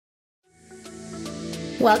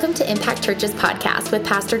Welcome to Impact Church's podcast with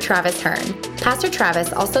Pastor Travis Hearn. Pastor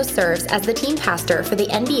Travis also serves as the team pastor for the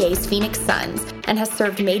NBA's Phoenix Suns and has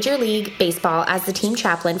served Major League Baseball as the team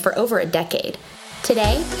chaplain for over a decade.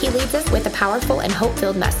 Today, he leads us with a powerful and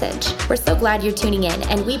hope-filled message. We're so glad you're tuning in,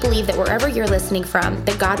 and we believe that wherever you're listening from,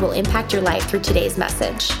 that God will impact your life through today's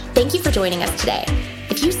message. Thank you for joining us today.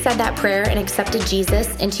 If you said that prayer and accepted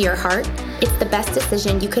Jesus into your heart, it's the best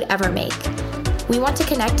decision you could ever make. We want to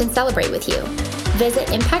connect and celebrate with you. Visit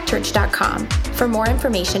impactchurch.com for more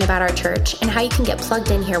information about our church and how you can get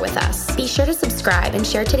plugged in here with us. Be sure to subscribe and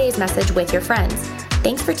share today's message with your friends.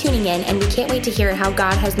 Thanks for tuning in, and we can't wait to hear how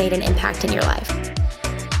God has made an impact in your life.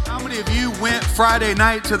 How many of you went Friday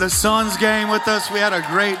night to the Suns game with us? We had a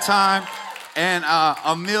great time. And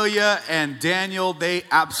Amelia and Daniel, they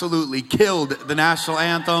absolutely killed the national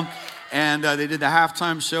anthem. And they did the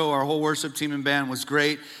halftime show. Our whole worship team and band was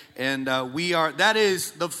great. And that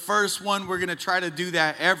is the first one. We're going to try to do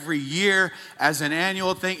that every year as an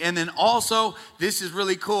annual thing. And then also, this is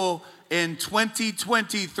really cool, in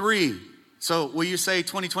 2023. So will you say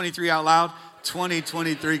 2023 out loud?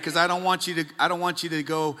 2023, because I don't want you to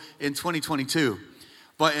go in 2022.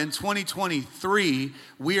 But in 2023,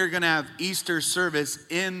 we are going to have Easter service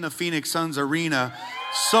in the Phoenix Suns arena.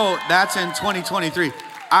 So that's in 2023.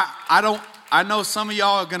 I know some of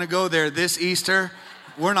y'all are going to go there this Easter.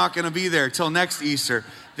 We're not going to be there till next Easter.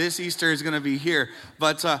 This Easter is going to be here.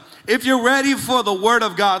 But if you're ready for the Word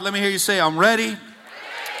of God, let me hear you say, I'm ready.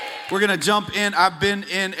 We're going to jump in. I've been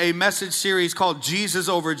in a message series called Jesus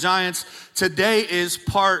Over Giants. Today is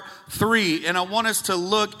part 3, and I want us to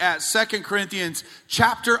look at 2 Corinthians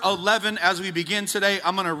chapter 11 as we begin today.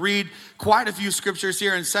 I'm going to read quite a few scriptures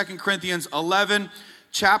here in 2 Corinthians 11,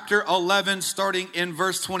 chapter 11, starting in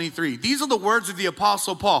verse 23. These are the words of the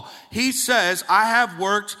Apostle Paul. He says, I have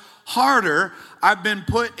worked harder. I've been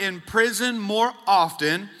put in prison more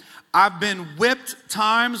often. I've been whipped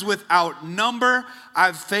times without number.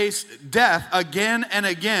 I've faced death again and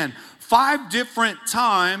again. 5 different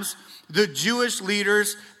times, the Jewish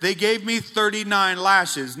leaders, they gave me 39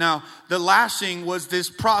 lashes. Now, the lashing was this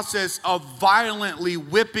process of violently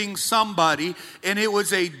whipping somebody, and it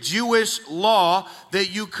was a Jewish law that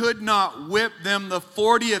you could not whip them the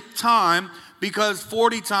 40th time because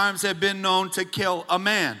 40 times had been known to kill a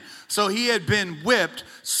man. So he had been whipped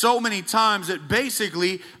so many times that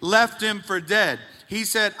basically left him for dead. He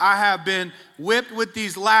said, I have been whipped with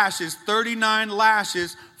these lashes, 39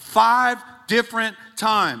 lashes, 5 different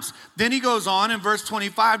times. Then he goes on in verse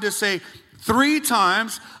 25 to say, 3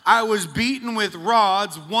 times I was beaten with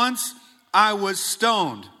rods, once I was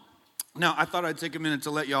stoned. Now, I thought I'd take a minute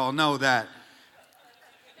to let y'all know that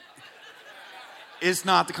it's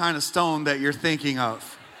not the kind of stone that you're thinking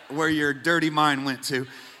of, where your dirty mind went to.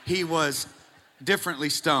 He was differently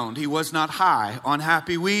stoned. He was not high on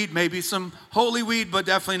happy weed, maybe some holy weed, but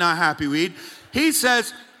definitely not happy weed. He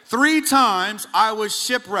says, 3 times I was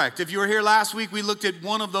shipwrecked. If you were here last week, we looked at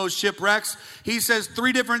one of those shipwrecks. He says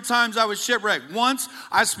 3 different times I was shipwrecked. Once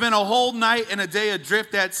I spent a whole night and a day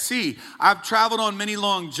adrift at sea. I've traveled on many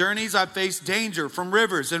long journeys. I've faced danger from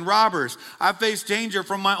rivers and robbers. I've faced danger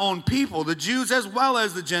from my own people, the Jews as well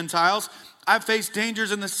as the Gentiles. I've faced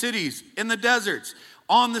dangers in the cities, in the deserts,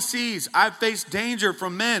 on the seas. I've faced danger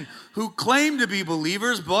from men who claim to be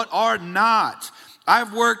believers but are not.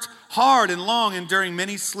 I've worked hard and long, enduring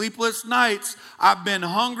many sleepless nights. I've been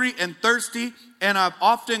hungry and thirsty, and I've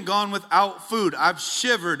often gone without food. I've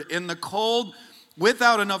shivered in the cold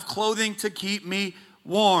without enough clothing to keep me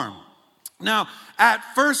warm. Now, at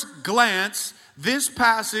first glance, this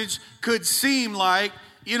passage could seem like,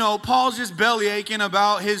 Paul's just belly aching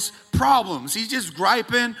about his problems. He's just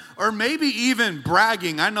griping or maybe even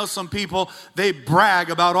bragging. I know some people, they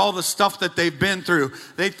brag about all the stuff that they've been through.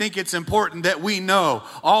 They think it's important that we know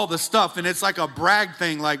all the stuff. And it's like a brag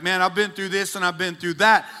thing. Like, man, I've been through this and I've been through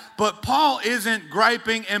that. But Paul isn't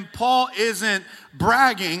griping and Paul isn't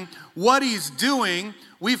bragging. What he's doing,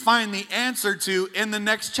 we find the answer to in the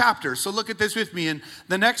next chapter. So look at this with me. In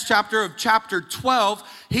the next chapter of chapter 12,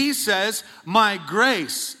 he says, my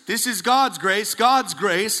grace, this is God's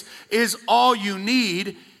grace is all you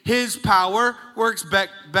need. His power works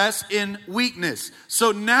best in weakness.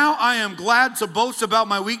 So now I am glad to boast about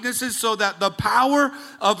my weaknesses so that the power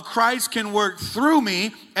of Christ can work through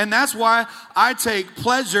me. And that's why I take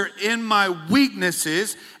pleasure in my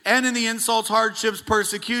weaknesses and in the insults, hardships,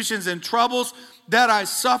 persecutions, and troubles that I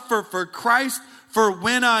suffer for Christ. For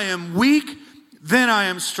when I am weak, then I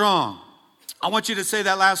am strong. I want you to say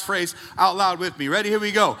that last phrase out loud with me. Ready? Here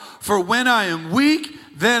we go. For when I am weak,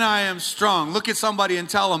 then I am strong. Look at somebody and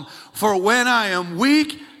tell them, for when I am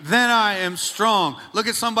weak, then I am strong. Look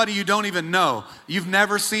at somebody you don't even know. You've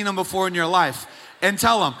never seen them before in your life. And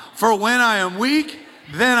tell them, for when I am weak,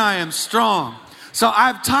 then I am strong. So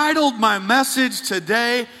I've titled my message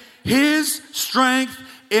today, His Strength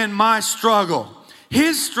in My Struggle.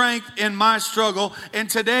 His strength in my struggle. And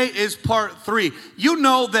today is part 3. You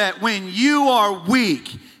know that when you are weak,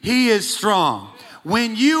 He is strong.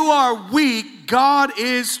 When you are weak, God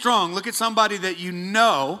is strong. Look at somebody that you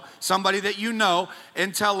know,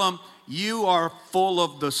 and tell them, you are full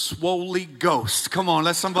of the Swoly Ghost. Come on,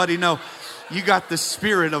 let somebody know you got the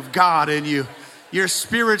Spirit of God in you. You're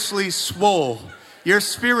spiritually swole. You're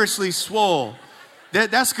spiritually swole.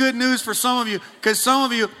 That's good news for some of you, because some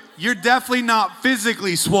of you, you're definitely not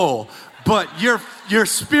physically swole, but you're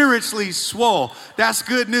spiritually swole. That's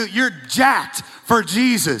good news. You're jacked for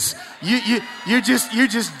Jesus. You're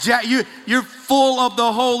just jacked. You're full of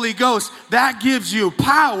the Holy Ghost. That gives you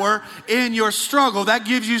power in your struggle. That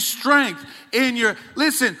gives you strength in your,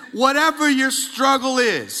 listen, whatever your struggle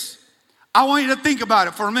is, I want you to think about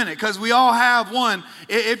it for a minute, because we all have one.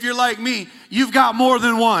 If you're like me, you've got more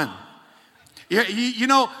than one. You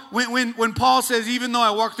know, when Paul says, even though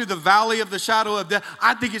I walk through the valley of the shadow of death,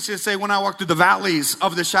 I think it should say, when I walk through the valleys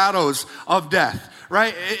of the shadows of death,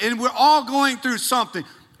 right? And we're all going through something.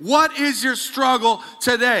 What is your struggle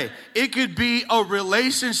today? It could be a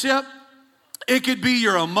relationship. It could be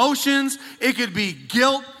your emotions. It could be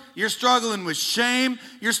guilt. You're struggling with shame.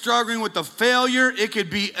 You're struggling with the failure. It could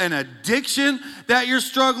be an addiction that you're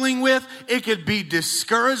struggling with. It could be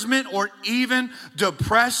discouragement or even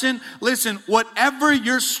depression. Listen, whatever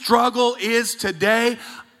your struggle is today,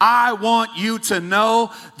 I want you to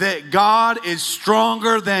know that God is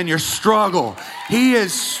stronger than your struggle. He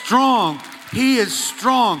is strong. He is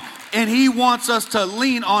strong. And He wants us to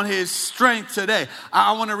lean on His strength today.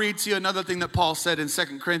 I want to read to you another thing that Paul said in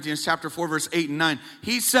 2 Corinthians chapter 4, verse 8 and 9.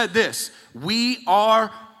 He said this, we are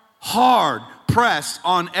hard pressed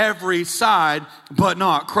on every side, but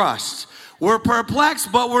not crushed. We're perplexed,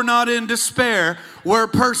 but we're not in despair. We're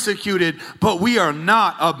persecuted, but we are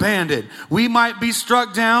not abandoned. We might be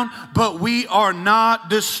struck down, but we are not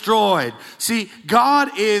destroyed. See,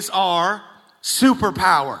 God is our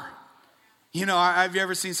superpower. You know, have you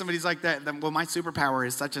ever seen somebody's like that? Well, my superpower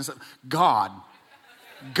is such and such. God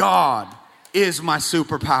is my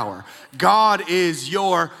superpower. God is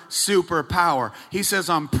your superpower. He says,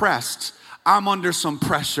 I'm pressed. I'm under some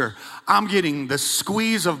pressure. I'm getting the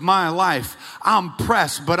squeeze of my life. I'm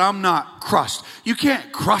pressed, but I'm not crushed. You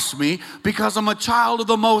can't crush me because I'm a child of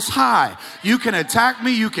the Most High. You can attack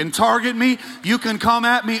me. You can target me. You can come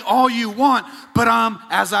at me all you want. But I'm,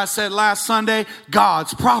 as I said last Sunday,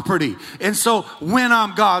 God's property. And so when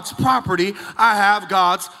I'm God's property, I have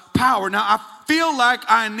God's power. Now, I feel like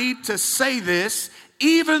I need to say this,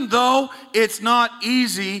 even though it's not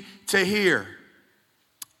easy to hear.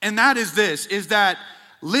 And that is this, is that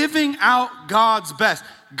living out God's best.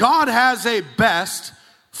 God has a best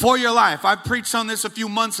for your life. I preached on this a few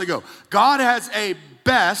months ago. God has a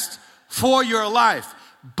best for your life.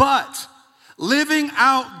 But living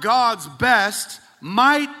out God's best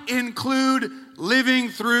might include living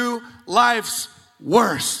through life's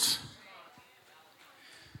worst.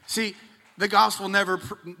 See, the gospel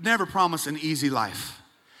never promised an easy life.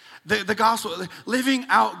 The gospel, living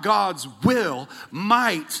out God's will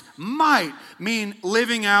might mean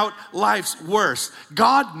living out life's worst.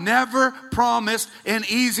 God never promised an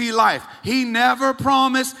easy life. He never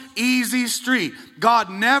promised easy street.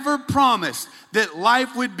 God never promised that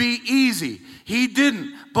life would be easy. He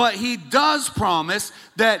didn't, but He does promise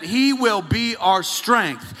that He will be our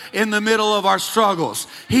strength in the middle of our struggles.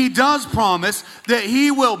 He does promise that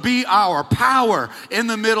He will be our power in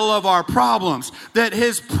the middle of our problems, that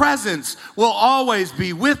His presence will always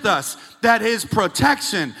be with us, that His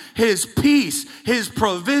protection, His peace, His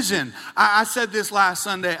provision. I said this last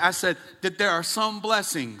Sunday. I said that there are some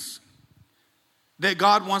blessings that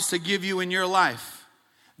God wants to give you in your life.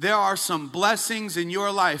 There are some blessings in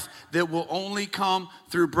your life that will only come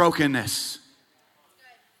through brokenness.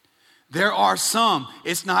 There are some.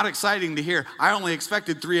 It's not exciting to hear. I only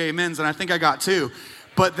expected 3 amens and I think I got 2.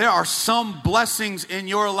 But there are some blessings in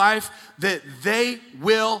your life that they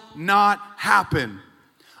will not happen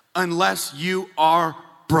unless you are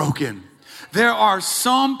broken. There are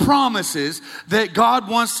some promises that God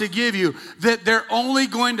wants to give you that they're only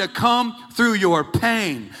going to come through your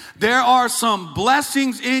pain. There are some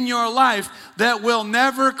blessings in your life that will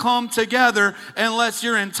never come together unless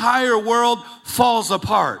your entire world falls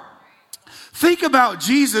apart. Think about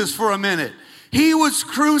Jesus for a minute. He was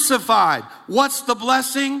crucified. What's the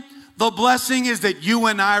blessing? The blessing is that you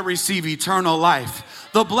and I receive eternal life.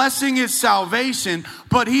 The blessing is salvation,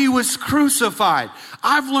 but he was crucified.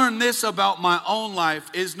 I've learned this about my own life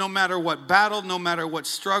is no matter what battle, no matter what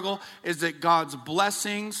struggle, is that God's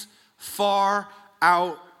blessings far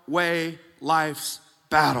outweigh life's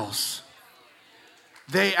battles.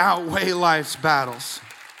 They outweigh life's battles.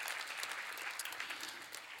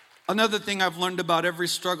 Another thing I've learned about every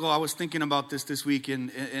struggle, I was thinking about this week, and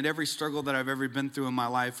every struggle that I've ever been through in my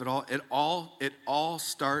life, it all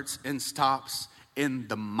starts and stops in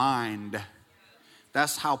the mind.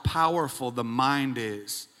 That's how powerful the mind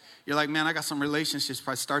is. You're like, man, I got some relationships,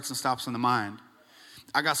 probably starts and stops in the mind.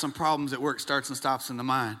 I got some problems at work, starts and stops in the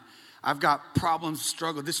mind. I've got problems,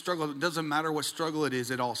 struggle. This struggle, it doesn't matter what struggle it is.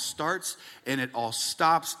 It all starts and it all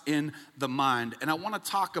stops in the mind. And I want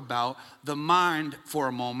to talk about the mind for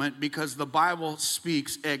a moment because the Bible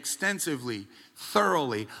speaks extensively,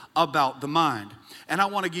 thoroughly about the mind. And I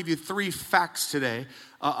want to give you 3 facts today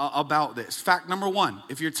about this. Fact number 1,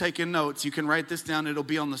 if you're taking notes, you can write this down. It'll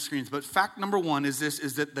be on the screens. But fact number 1 is this,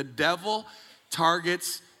 is that the devil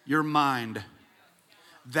targets your mind.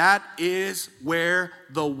 That is where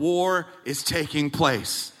the war is taking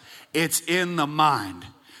place. It's in the mind,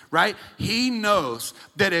 right? He knows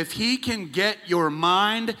that if he can get your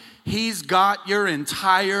mind, he's got your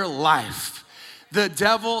entire life. The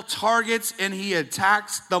devil targets and he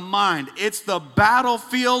attacks the mind. It's the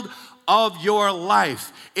battlefield of your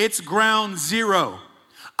life. It's ground zero.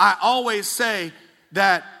 I always say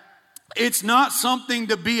that it's not something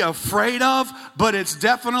to be afraid of, but it's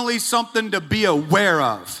definitely something to be aware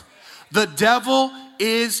of. The devil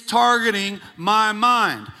is targeting my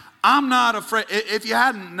mind. I'm not afraid. If you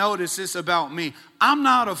hadn't noticed this about me, I'm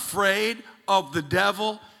not afraid of the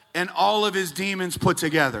devil and all of his demons put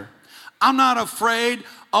together. I'm not afraid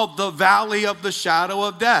of the valley of the shadow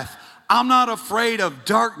of death. I'm not afraid of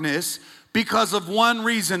darkness because of one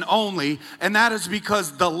reason only, and that is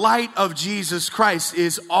because the light of Jesus Christ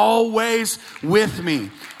is always with me,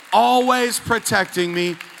 always protecting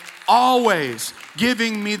me, always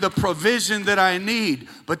giving me the provision that I need.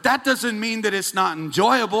 But that doesn't mean that it's not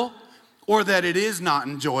enjoyable or that it is not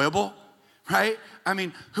enjoyable, right? I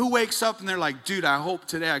mean, who wakes up and they're like, dude, I hope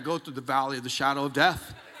today I go through the valley of the shadow of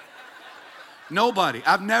death? Nobody.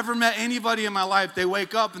 I've never met anybody in my life. They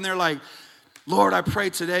wake up and they're like, Lord, I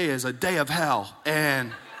pray today is a day of hell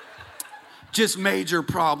and just major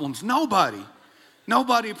problems. Nobody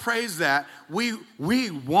prays that.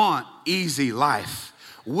 We want easy life.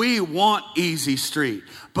 We want easy street.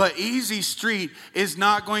 But easy street is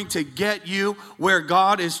not going to get you where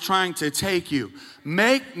God is trying to take you.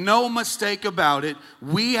 Make no mistake about it.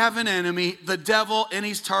 We have an enemy, the devil, and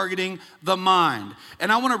he's targeting the mind.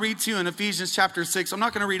 And I want to read to you in Ephesians chapter 6. I'm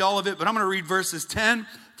not going to read all of it, but I'm going to read verses 10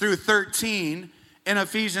 through 13 in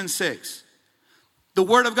Ephesians 6. The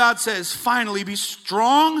word of God says, finally, be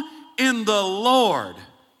strong in the Lord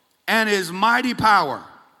and his mighty power.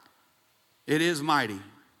 It is mighty.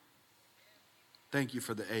 Thank you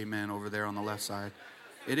for the amen over there on the left side.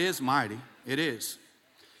 It is mighty. It is.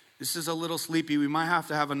 This is a little sleepy. We might have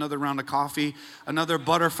to have another round of coffee, another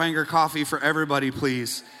Butterfinger coffee for everybody,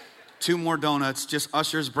 please. 2 more donuts. Just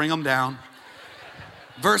ushers, bring them down.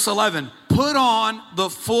 Verse 11, put on the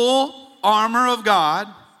full armor of God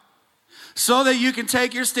so that you can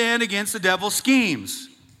take your stand against the devil's schemes.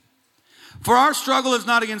 For our struggle is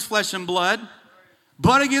not against flesh and blood,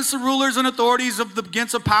 but against the rulers and authorities,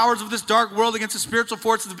 against the powers of this dark world, against the spiritual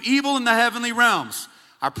forces of evil in the heavenly realms.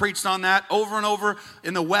 I preached on that over and over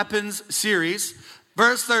in the weapons series.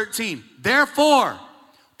 Verse 13, therefore,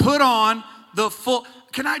 put on the full,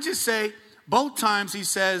 can I just say, both times he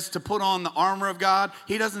says to put on the armor of God,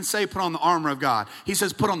 he doesn't say put on the armor of God. He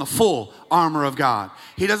says put on the full armor of God.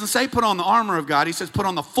 He doesn't say put on the armor of God. He says put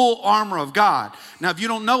on the full armor of God. Now, if you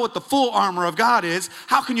don't know what the full armor of God is,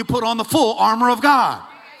 how can you put on the full armor of God?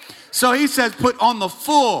 So he says put on the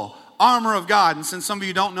full armor of God. And since some of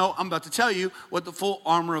you don't know, I'm about to tell you what the full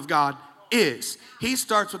armor of God is. He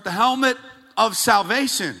starts with the helmet of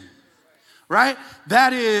salvation, right?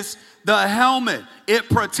 That is the helmet. It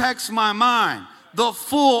protects my mind. The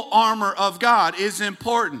full armor of God is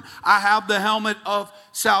important. I have the helmet of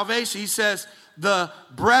salvation. He says the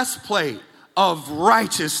breastplate of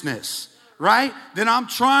righteousness, right? Then I'm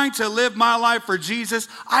trying to live my life for Jesus.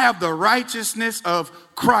 I have the righteousness of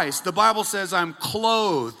Christ. The Bible says I'm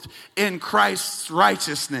clothed in Christ's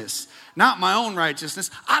righteousness, not my own righteousness.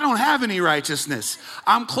 I don't have any righteousness.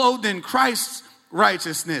 I'm clothed in Christ's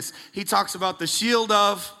righteousness. He talks about the shield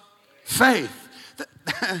of faith.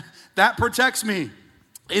 That protects me.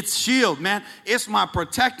 It's shield, man. It's my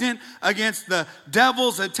protectant against the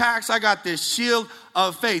devil's attacks. I got this shield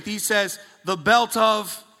of faith. He says, the belt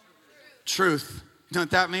of truth. You know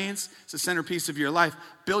what that means? It's the centerpiece of your life.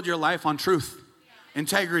 Build your life on truth,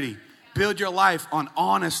 integrity. Build your life on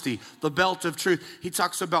honesty, the belt of truth. He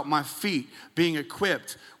talks about my feet being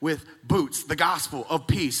equipped with boots, the gospel of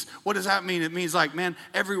peace. What does that mean? It means like, man,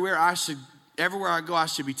 everywhere I go, I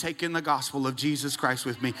should be taking the gospel of Jesus Christ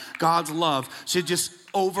with me. God's love should just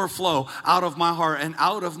overflow out of my heart and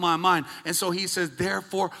out of my mind. And so he says,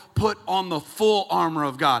 therefore, put on the full armor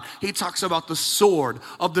of God. He talks about the sword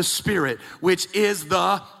of the Spirit, which is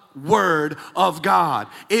the Word of God.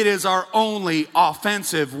 It is our only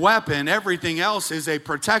offensive weapon. Everything else is a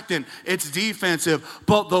protectant. It's defensive.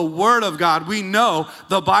 But the Word of God, we know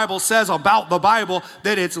the Bible says about the Bible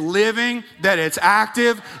that it's living, that it's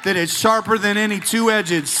active, that it's sharper than any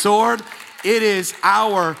two-edged sword. It is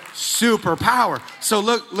our superpower. So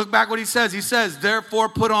look back what he says. He says, therefore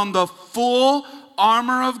put on the full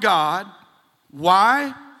armor of God.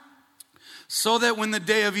 Why? So that when the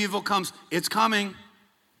day of evil comes, it's coming,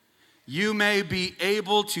 you may be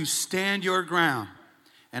able to stand your ground.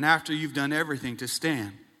 And after you've done everything, to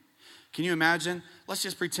stand. Can you imagine? Let's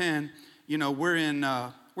just pretend, we're in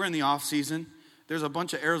the off season. There's a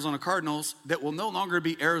bunch of Arizona Cardinals that will no longer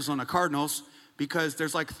be Arizona Cardinals because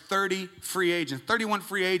there's like 31 free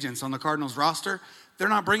agents on the Cardinals roster. They're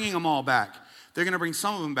not bringing them all back. They're going to bring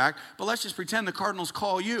some of them back. But let's just pretend the Cardinals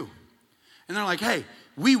call you. And they're like, hey,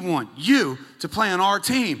 we want you to play on our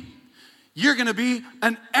team. You're going to be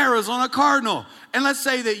an Arizona Cardinal. And let's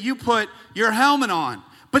say that you put your helmet on,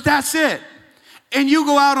 but that's it. And you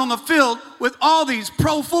go out on the field with all these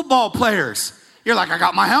pro football players. You're like, I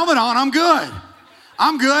got my helmet on, I'm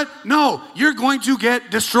good. No, you're going to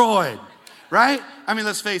get destroyed, right? I mean,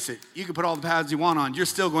 let's face it. You can put all the pads you want on. You're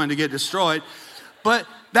still going to get destroyed. But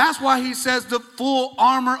that's why he says the full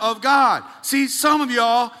armor of God. See, some of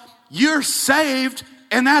y'all, you're saved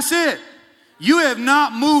and that's it. You have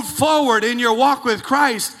not moved forward in your walk with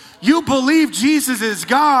Christ. You believe Jesus is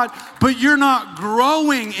God, but you're not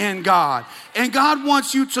growing in God. And God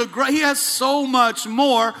wants you to grow. He has so much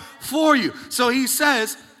more for you. So he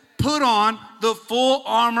says, put on the full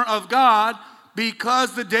armor of God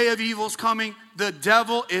because the day of evil is coming. The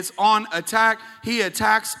devil is on attack. He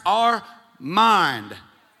attacks our mind.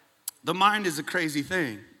 The mind is a crazy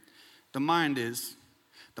thing. The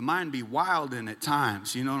mind be wilding at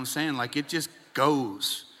times. You know what I'm saying? Like it just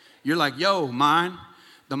goes. You're like, yo, mind.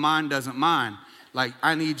 The mind doesn't mind. Like,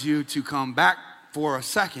 I need you to come back for a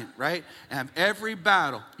second, right? And every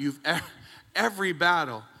battle you've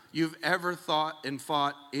ever thought and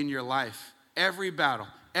fought in your life, every battle,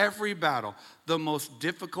 the most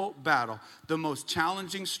difficult battle, the most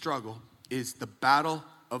challenging struggle is the battle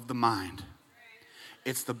of the mind.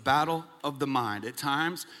 It's the battle of the mind. At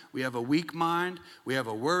times, we have a weak mind, we have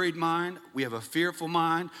a worried mind, we have a fearful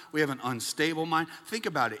mind, we have an unstable mind. Think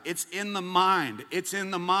about it. It's in the mind. It's in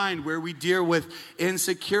the mind where we deal with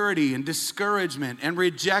insecurity and discouragement and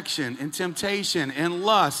rejection and temptation and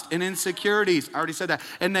lust and insecurities. I already said that.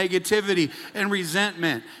 And negativity and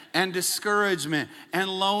resentment and discouragement and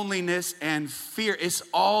loneliness and fear. It's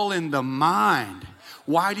all in the mind.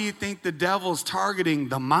 Why do you think the devil's targeting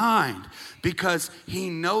the mind? Because he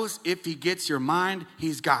knows if he gets your mind,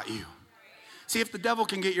 he's got you. See, if the devil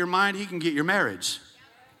can get your mind, he can get your marriage.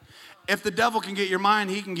 If the devil can get your mind,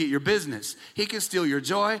 he can get your business. He can steal your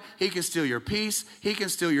joy. He can steal your peace. He can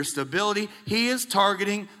steal your stability. He is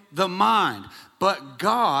targeting the mind. But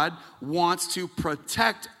God wants to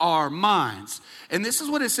protect our minds. And this is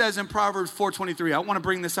what it says in Proverbs 4:23. I want to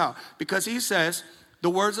bring this out because he says, the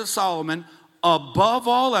words of Solomon, above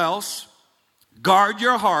all else, guard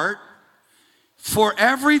your heart, for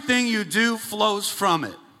everything you do flows from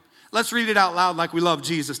it. Let's read it out loud like we love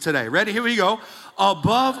Jesus today. Ready? Here we go.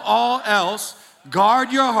 Above all else,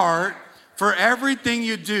 guard your heart, for everything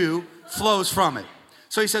you do flows from it.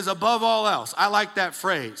 So he says, above all else. I like that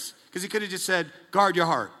phrase because he could have just said, guard your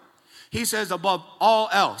heart. He says, above all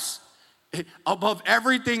else. Above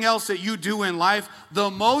everything else that you do in life, the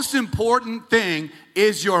most important thing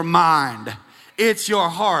is your mind. It's your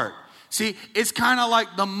heart. See, it's kind of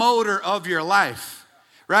like the motor of your life,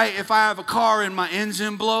 right? If I have a car and my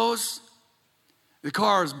engine blows, the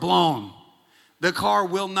car is blown. The car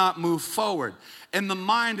will not move forward. And the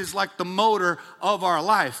mind is like the motor of our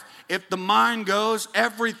life. If the mind goes,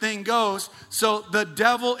 everything goes. So the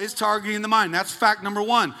devil is targeting the mind. That's fact number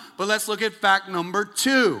one. But let's look at fact number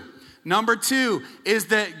two. Number two is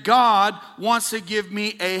that God wants to give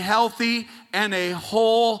me a healthy and a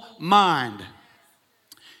whole mind.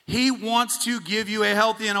 He wants to give you a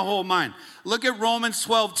healthy and a whole mind. Look at Romans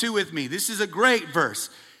 12:2 with me. This is a great verse.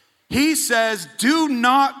 He says, do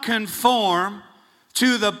not conform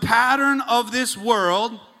to the pattern of this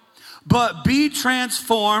world, but be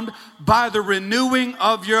transformed by the renewing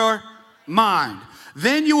of your mind.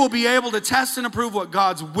 Then you will be able to test and approve what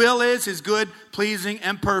God's will is, his good, pleasing,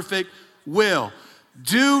 and perfect will.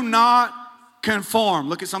 Do not conform.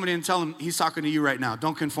 Look at somebody and tell him, he's talking to you right now.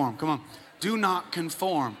 Don't conform. Come on. Do not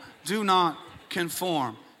conform. Do not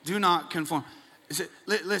conform. Do not conform.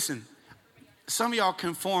 Listen, some of y'all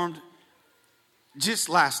conformed just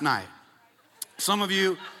last night. Some of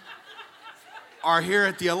you are here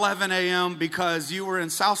at the 11 a.m. because you were in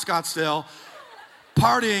South Scottsdale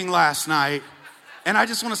partying last night. And I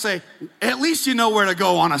just want to say, at least you know where to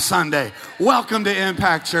go on a Sunday. Welcome to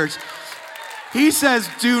Impact Church. He says,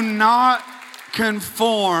 do not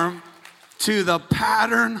conform to the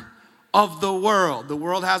pattern of the world. The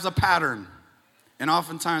world has a pattern. And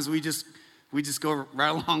oftentimes we just go right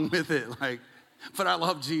along with it. But I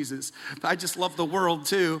love Jesus. I just love the world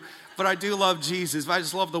too. But I do love Jesus. I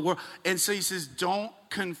just love the world. And so he says, don't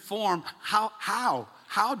conform.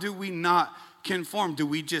 How do we not conform? Do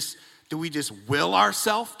we just will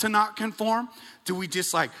ourselves to not conform? Do we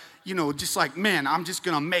just man, I'm just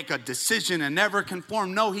going to make a decision and never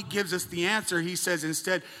conform? No, he gives us the answer. He says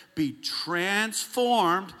instead, be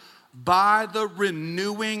transformed by the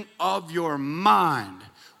renewing of your mind.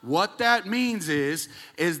 What that means is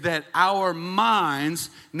that our minds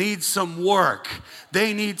need some work.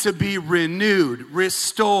 They need to be renewed,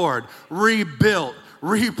 restored, rebuilt,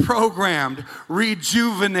 reprogrammed,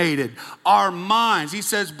 rejuvenated. Our minds, he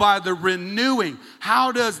says, by the renewing.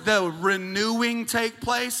 How does the renewing take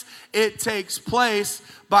place? It takes place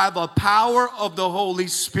by the power of the Holy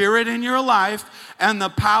Spirit in your life and the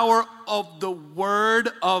power of the Word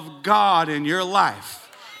of God in your life.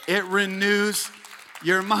 It renews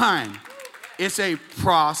your mind. It's a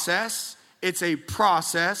process. It's a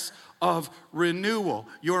process of renewal.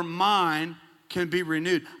 Your mind can be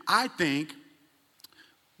renewed. I think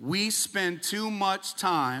we spend too much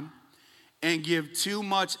time and give too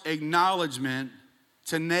much acknowledgement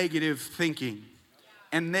to negative thinking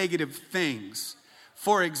and negative things.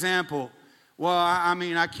 For example,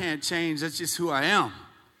 I can't change. That's just who I am.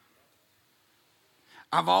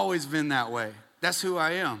 I've always been that way. That's who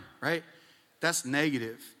I am, right? That's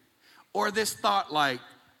negative. Or this thought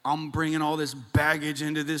I'm bringing all this baggage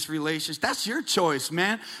into this relationship. That's your choice,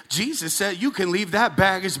 man. Jesus said you can leave that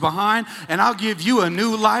baggage behind and I'll give you a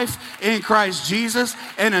new life in Christ Jesus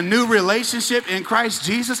and a new relationship in Christ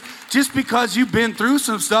Jesus. Just because you've been through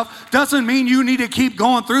some stuff doesn't mean you need to keep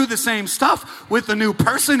going through the same stuff with a new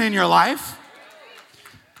person in your life.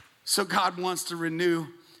 So God wants to renew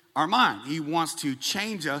our mind. He wants to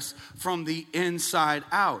change us from the inside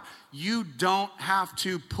out. You don't have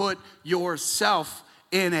to put yourself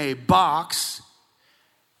in a box,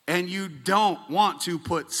 and you don't want to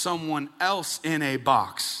put someone else in a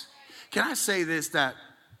box. Can I say this, that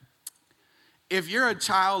if you're a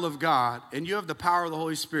child of God and you have the power of the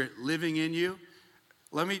Holy Spirit living in you,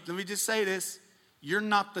 let me just say this, you're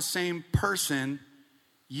not the same person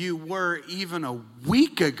you were even a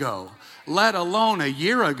week ago, let alone a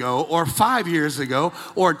year ago or 5 years ago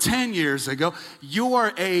or 10 years ago. You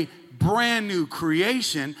are a brand new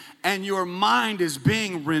creation and your mind is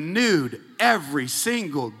being renewed every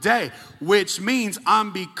single day, which means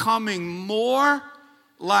I'm becoming more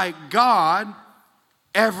like God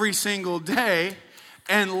every single day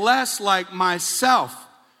and less like myself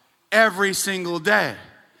every single day.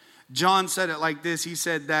 John said it like this. He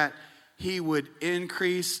said that he would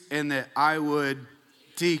increase and that I would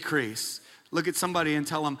decrease. Look at somebody and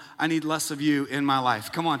tell them, I need less of you in my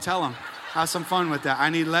life. Come on, tell them. Have some fun with that. I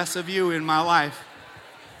need less of you in my life.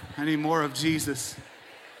 I need more of Jesus.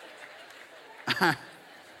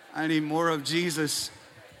 I need more of Jesus.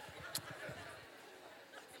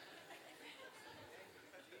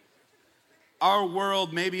 Our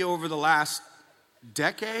world, maybe over the last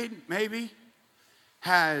decade,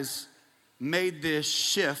 has made this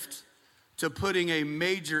shift to putting a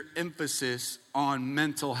major emphasis on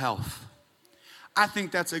mental health. I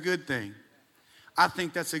think that's a good thing. I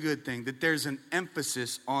think that's a good thing, that there's an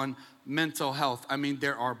emphasis on mental health. I mean,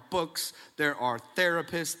 there are books, there are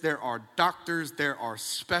therapists, there are doctors, there are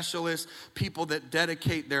specialists, people that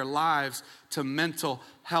dedicate their lives to mental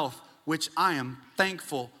health, which I am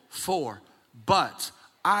thankful for. But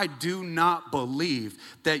I do not believe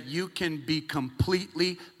that you can be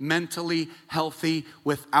completely mentally healthy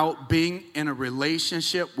without being in a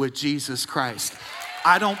relationship with Jesus Christ.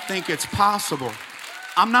 I don't think it's possible.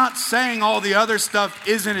 I'm not saying all the other stuff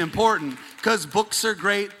isn't important, because books are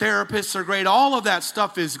great, therapists are great, all of that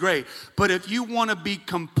stuff is great. But if you want to be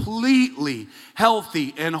completely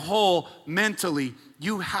healthy and whole mentally,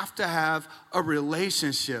 you have to have a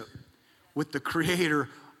relationship with the creator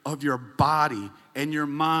of your body and your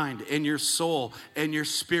mind and your soul and your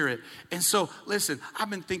spirit. And so, listen, I've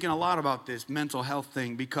been thinking a lot about this mental health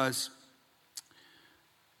thing, because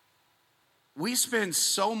we spend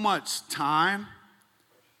so much time,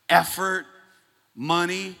 effort,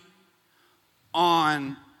 money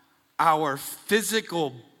on our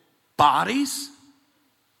physical bodies.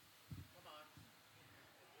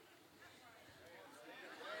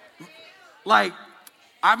 Like,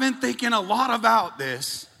 I've been thinking a lot about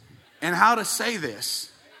this and how to say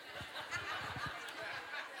this.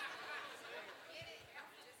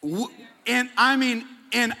 In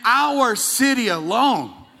our city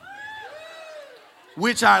alone,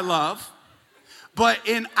 which I love, but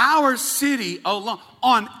in our city alone,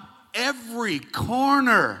 on every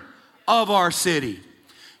corner of our city,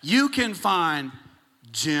 you can find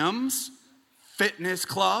gyms, fitness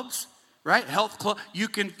clubs, right? Health club. You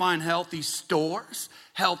can find healthy stores,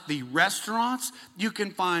 healthy restaurants. You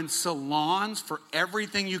can find salons for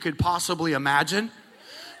everything you could possibly imagine.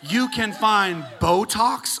 You can find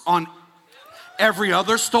Botox on every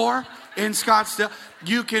other store in Scottsdale.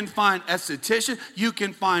 You can find estheticians. You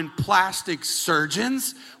can find plastic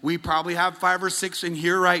surgeons. We probably have 5 or 6 in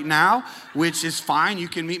here right now, which is fine. You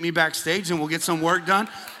can meet me backstage and we'll get some work done.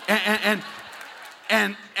 And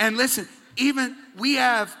listen, even we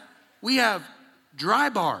have dry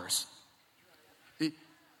bars.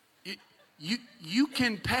 You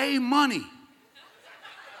can pay money.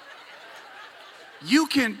 You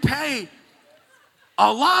can pay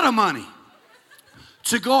a lot of money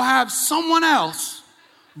to go have someone else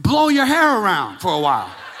blow your hair around for a while.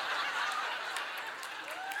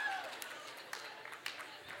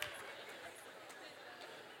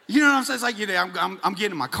 You know what I'm saying? It's like, I'm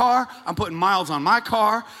getting in my car, I'm putting miles on my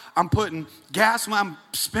car, I'm putting gas, I'm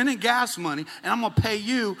spending gas money, and I'm gonna pay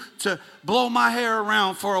you to blow my hair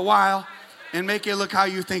around for a while and make it look how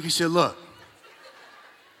you think it should look.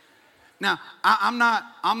 Now, I'm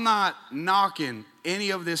not knocking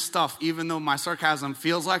any of this stuff, even though my sarcasm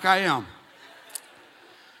feels like I am.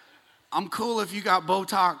 I'm cool if you got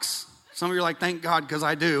Botox. Some of you are like, thank God, because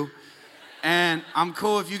I do. And I'm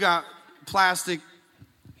cool if you got plastic,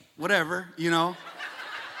 whatever,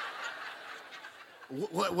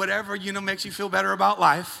 whatever, makes you feel better about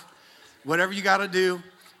life. Whatever you got to do.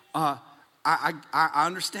 I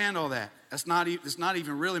understand all that. It's not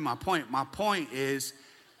even really my point. My point is,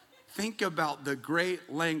 think about the great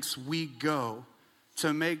lengths we go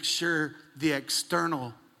to make sure the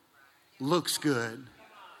external looks good.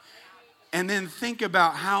 And then think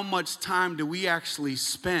about how much time do we actually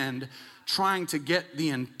spend trying to get the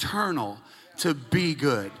internal to be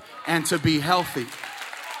good and to be healthy.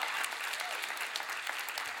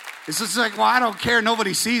 It's just like, well, I don't care.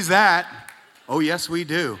 Nobody sees that. Oh, yes, we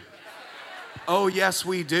do. Oh, yes,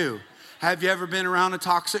 we do. Have you ever been around a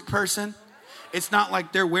toxic person? It's not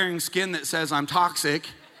like they're wearing skin that says I'm toxic.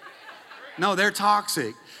 No, they're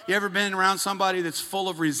toxic. You ever been around somebody that's full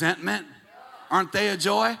of resentment? Aren't they a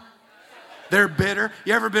joy? They're bitter.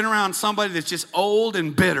 You ever been around somebody that's just old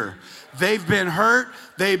and bitter? They've been hurt,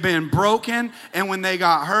 they've been broken, and when they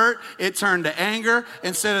got hurt, it turned to anger.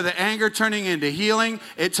 Instead of the anger turning into healing,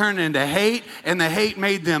 it turned into hate, and the hate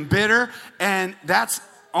made them bitter, and that's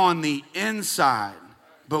on the inside.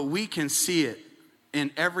 But we can see it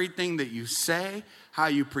in everything that you say, how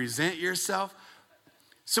you present yourself.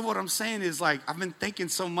 So what I'm saying is, like, I've been thinking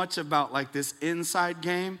so much about like this inside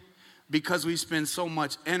game, because we spend so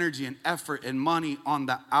much energy and effort and money on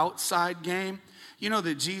the outside game. You know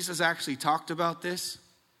that Jesus actually talked about this?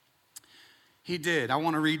 He did. I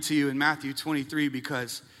want to read to you in Matthew 23,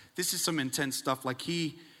 because this is some intense stuff. Like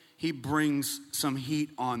he brings some heat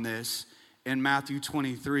on this in Matthew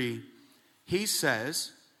 23. He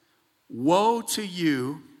says, "Woe to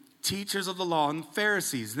you, teachers of the law and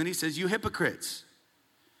Pharisees." And then he says, "You hypocrites."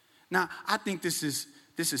 Now, I think this is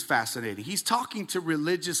fascinating. He's talking to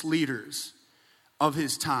religious leaders of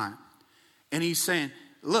his time. And he's saying,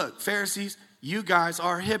 look, Pharisees, you guys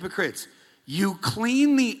are hypocrites. You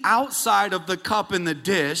clean the outside of the cup and the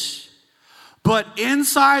dish, but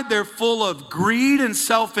inside they're full of greed and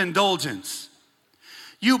self-indulgence.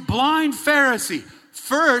 You blind Pharisee,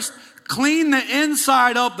 first clean the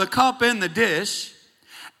inside of the cup and the dish,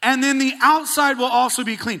 and then the outside will also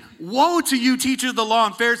be clean. Woe to you, teachers of the law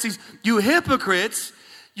and Pharisees, you hypocrites.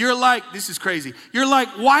 You're like, this is crazy. You're like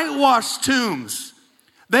whitewashed tombs.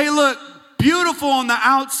 They look beautiful on the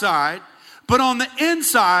outside, but on the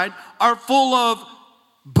inside are full of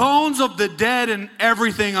bones of the dead and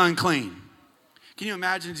everything unclean. Can you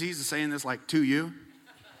imagine Jesus saying this like to you?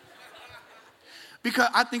 Because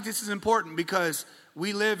I think this is important because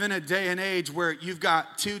we live in a day and age where you've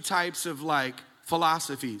got two types of like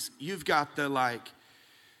philosophies. You've got the like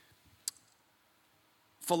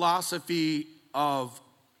philosophy of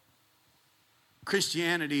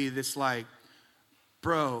Christianity that's like,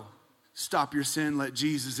 bro, stop your sin, let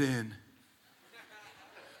Jesus in.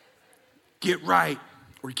 Get right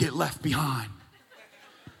or get left behind.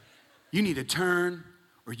 You need to turn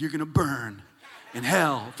or you're gonna burn in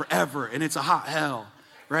hell forever, and it's a hot hell,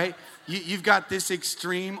 right? You've got this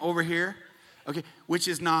extreme over here, okay, which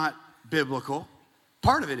is not biblical.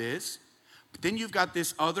 Part of it is, but then you've got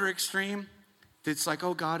this other extreme that's like,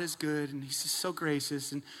 oh, God is good, and he's just so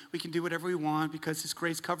gracious, and we can do whatever we want because his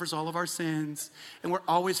grace covers all of our sins, and we're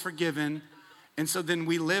always forgiven. And so then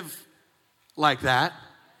we live like that,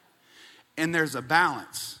 and there's a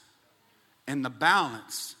balance. And the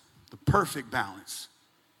balance, the perfect balance,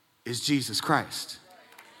 is Jesus Christ.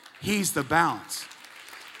 He's the balance.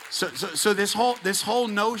 So this whole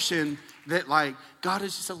notion that like God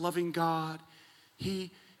is just a loving God.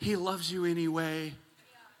 He loves you anyway.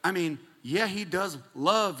 I mean, yeah, he does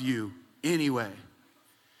love you anyway.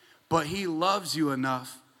 But he loves you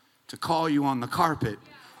enough to call you on the carpet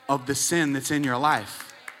of the sin that's in your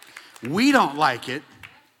life. We don't like it,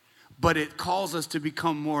 but it calls us to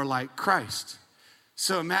become more like Christ.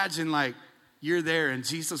 So imagine like you're there and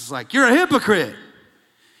Jesus is like, you're a hypocrite.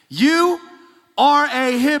 You are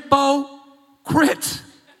a hypocrite.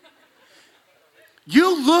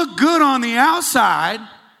 You look good on the outside,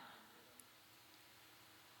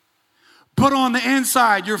 but on the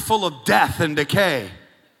inside, you're full of death and decay.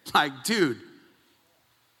 Like, dude,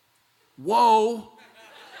 whoa.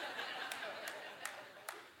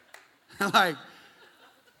 Like,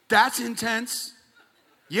 that's intense.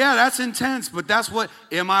 Yeah, that's intense, but that's what,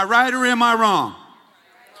 am I right or am I wrong?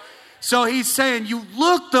 So he's saying, you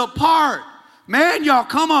look the part. Man, y'all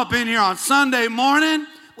come up in here on Sunday morning.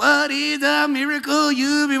 What is the miracle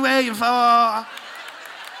you've been waiting for?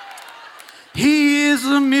 He is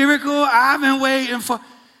the miracle I've been waiting for.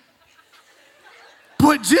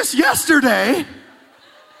 But just yesterday,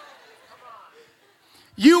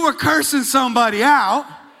 you were cursing somebody out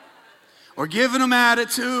or giving them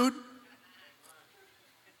attitude.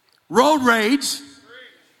 Road rage.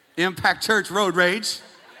 Impact Church road rage.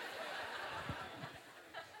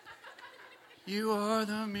 You are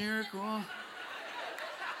the miracle.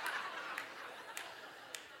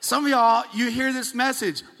 Some of y'all, you hear this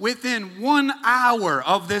message. Within 1 hour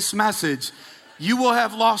of this message, you will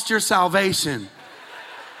have lost your salvation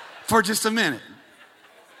for just a minute.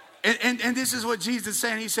 And this is what Jesus is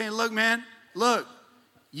saying. He's saying, look, man, look.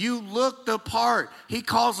 You look the part. He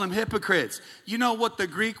calls them hypocrites. You know what the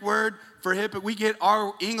Greek word for hypocrite, we get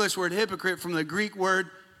our English word hypocrite from the Greek word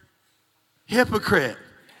hypocrite.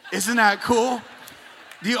 Isn't that cool?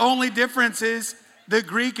 The only difference is the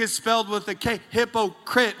Greek is spelled with a K,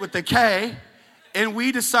 hypocrite with a K, and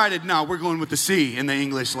we decided, no, we're going with the C in the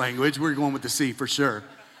English language. We're going with the C for sure.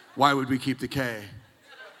 Why would we keep the K?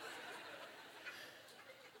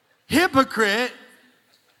 Hypocrite,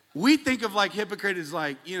 we think of like hypocrite as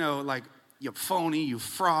like, you know, like you're phony, you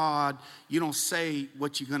fraud, you don't say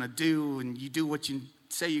what you're going to do, and you do what you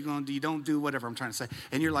say you're going to do, you don't do whatever I'm trying to say.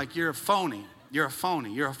 And you're like, you're a phony, you're a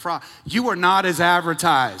phony, you're a fraud. You are not as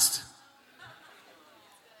advertised.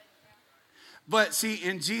 But see,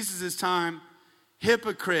 in Jesus' time,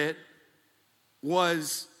 hypocrite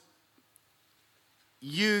was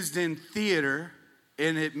used in theater,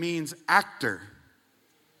 and it means actor.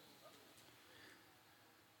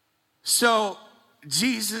 So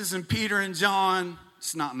Jesus and Peter and John,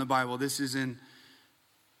 it's not in the Bible, this is in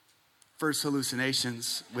First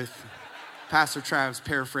Hallucinations with Pastor Travis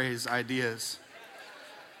paraphrase ideas.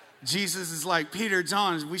 Jesus is like, Peter,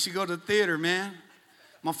 John, we should go to the theater, man.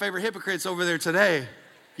 My favorite hypocrite's over there today.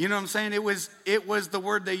 You know what I'm saying? It was the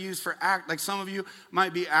word they use for act. Like some of you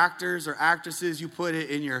might be actors or actresses. You put it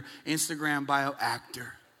in your Instagram bio,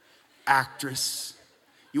 actor, actress.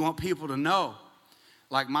 You want people to know.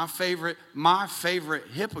 Like my favorite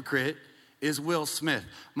hypocrite is Will Smith.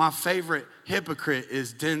 My favorite hypocrite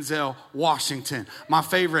is Denzel Washington. My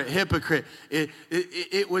favorite hypocrite,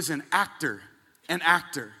 it was an actor.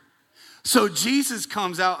 So Jesus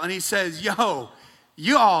comes out and he says, yo,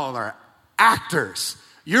 you all are actors.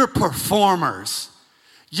 You're performers.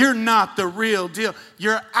 You're not the real deal.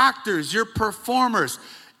 You're actors. You're performers.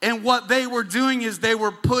 And what they were doing is they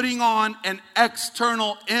were putting on an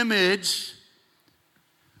external image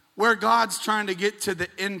where God's trying to get to the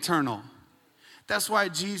internal. That's why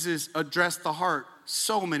Jesus addressed the heart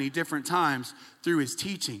so many different times through his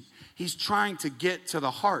teaching. He's trying to get to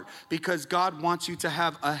the heart because God wants you to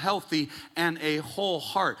have a healthy and a whole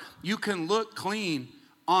heart. You can look clean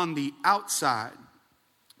on the outside,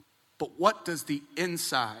 but what does the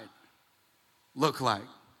inside look like?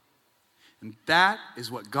 And that is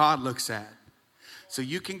what God looks at. So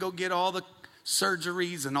you can go get all the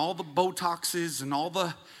surgeries and all the Botoxes and all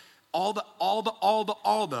the,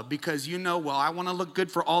 because you know, well, I want to look good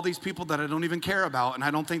for all these people that I don't even care about, and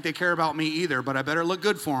I don't think they care about me either, but I better look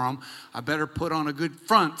good for them. I better put on a good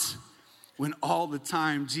front, when all the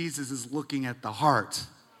time Jesus is looking at the heart.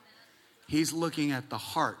 He's looking at the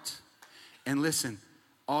heart. And listen,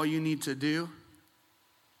 all you need to do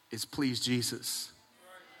is please Jesus.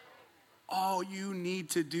 All you need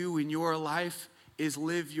to do in your life is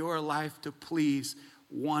live your life to please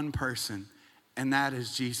one person, and that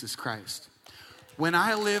is Jesus Christ. When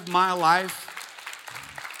I live my life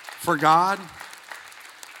for God,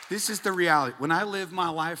 this is the reality. When I live my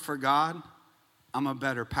life for God, I'm a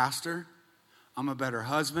better pastor. I'm a better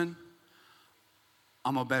husband.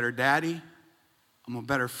 I'm a better daddy. I'm a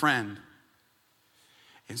better friend.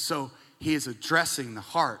 And so he is addressing the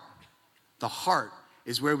heart. The heart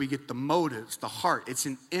is where we get the motives, the heart. It's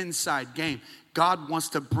an inside game. God wants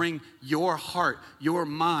to bring your heart, your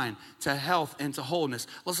mind to health and to wholeness.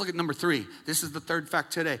 Let's look at number 3. This is the third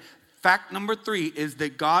fact today. Fact number 3 is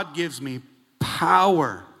that God gives me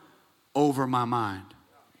power over my mind.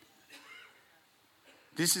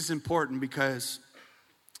 This is important because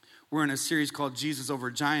we're in a series called Jesus Over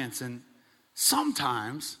Giants, and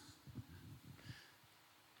sometimes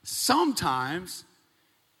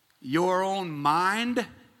your own mind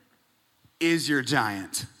is your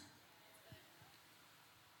giant.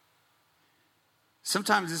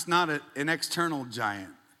 Sometimes it's not an external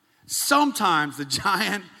giant. Sometimes the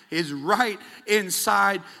giant is right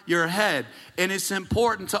inside your head. And it's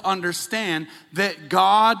important to understand that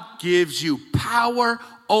God gives you power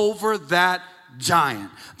over that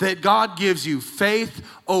giant. That God gives you faith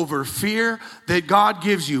over fear. That God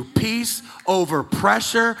gives you peace over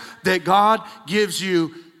pressure. That God gives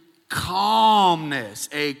you calmness,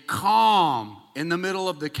 a calm in the middle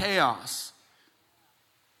of the chaos.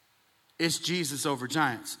 It's Jesus over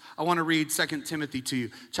giants. I want to read 2 Timothy to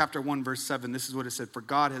you, chapter 1, verse 7. This is what it said. For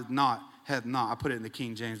God hath not, I put it in the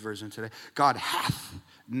King James Version today. God hath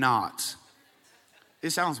not.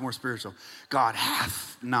 It sounds more spiritual. God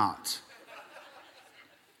hath not.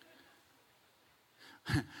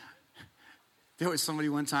 There was somebody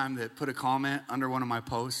one time that put a comment under one of my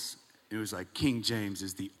posts. It was like, King James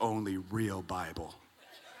is the only real Bible.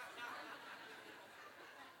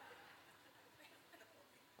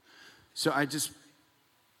 So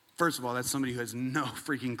first of all, that's somebody who has no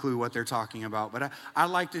freaking clue what they're talking about. But I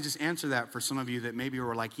like to just answer that for some of you that maybe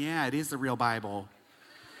were like, yeah, it is the real Bible.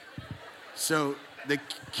 So the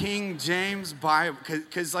King James Bible,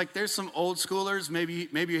 because like there's some old schoolers, maybe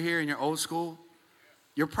you're here and you're old school.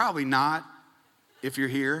 You're probably not if you're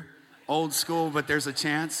here, old school, but there's a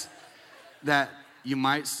chance that you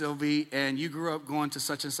might still be. And you grew up going to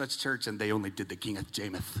such and such church and they only did the King of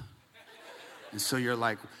James. And so you're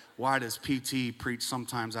like, why does PT preach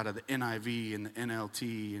sometimes out of the NIV and the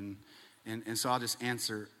NLT? And so I'll just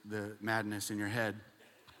answer the madness in your head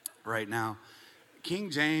right now.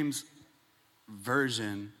 King James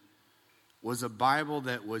Version was a Bible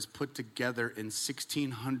that was put together in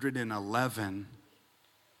 1611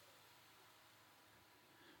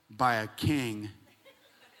 by a king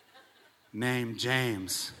named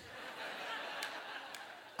James.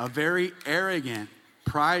 A very arrogant,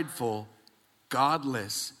 prideful,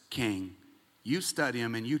 godless king. You study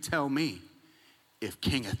him and you tell me if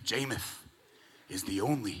King of James is the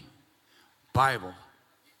only Bible.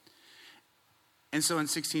 And so in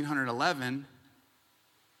 1611,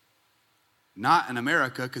 not in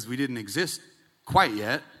America, because we didn't exist quite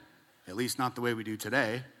yet, at least not the way we do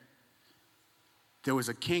today, there was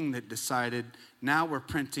a king that decided, now we're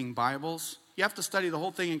printing Bibles. You have to study the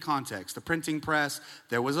whole thing in context. The printing press,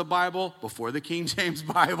 there was a Bible before the King James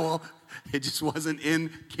Bible. It just wasn't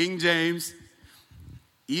in King James.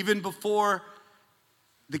 Even before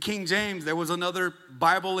the King James, there was another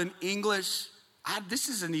Bible in English. This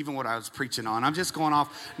isn't even what I was preaching on. I'm just going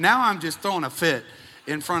off. Now I'm just throwing a fit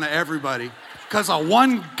in front of everybody because of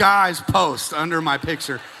one guy's post under my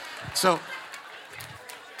picture. So,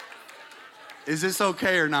 is this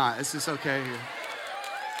okay or not? Is this okay?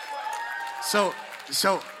 So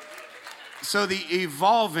the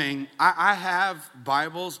evolving, I have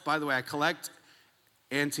Bibles. By the way, I collect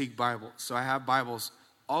antique Bibles. So I have Bibles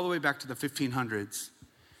all the way back to the 1500s.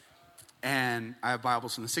 And I have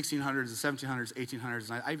Bibles from the 1600s, the 1700s,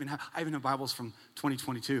 1800s, and I even have Bibles from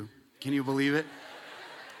 2022. Can you believe it?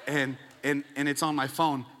 And it's on my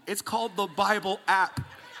phone. It's called the Bible app.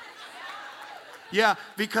 Yeah,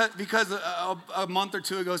 because a month or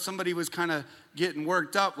two ago, somebody was kind of getting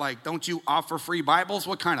worked up, like, don't you offer free Bibles?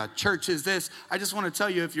 What kind of church is this? I just want to tell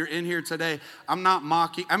you, if you're in here today, I'm not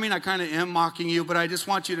mocking. I mean, I kind of am mocking you, but I just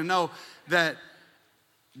want you to know that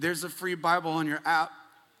there's a free Bible on your app.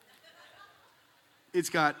 It's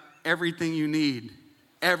got everything you need.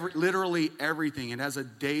 Literally everything. It has a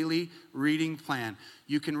daily reading plan.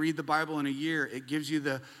 You can read the Bible in a year. It gives you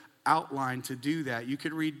the outline to do that. You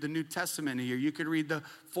could read the New Testament in a year. You could read the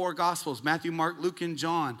 4 Gospels, Matthew, Mark, Luke, and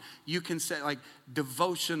John. You can set like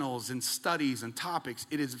devotionals and studies and topics.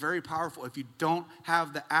 It is very powerful. If you don't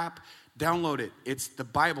have the app, download it. It's the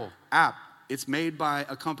Bible app. It's made by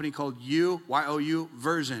a company called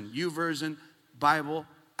YouVersion, YouVersion Bible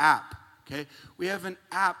app. Okay? We have an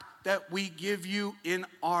app that we give you in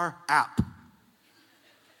our app.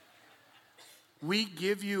 We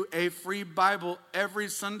give you a free Bible every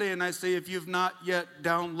Sunday, and I say, if you've not yet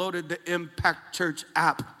downloaded the Impact Church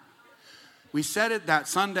app, we said it that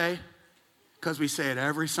Sunday because we say it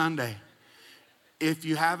every Sunday. If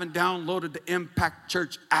you haven't downloaded the Impact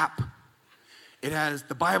Church app, it has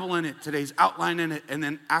the Bible in it, today's outline in it, and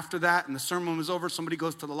then after that, and the sermon was over, somebody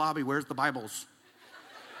goes to the lobby, where's the Bibles?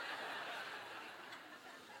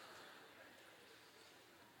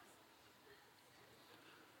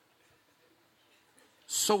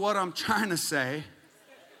 So what I'm trying to say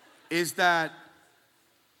is that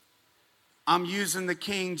I'm using the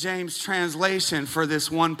King James translation for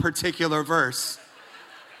this one particular verse.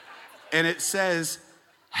 And it says,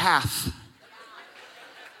 hath.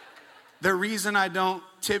 The reason I don't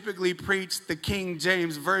typically preach the King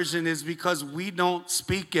James version is because we don't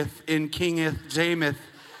speaketh in Kingeth Jameth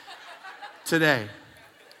today.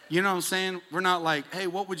 You know what I'm saying? We're not like, hey,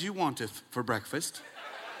 what would you want for breakfast?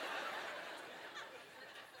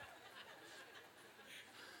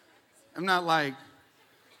 I'm not like,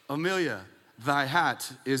 Amelia, thy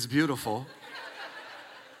hat is beautiful.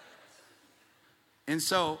 And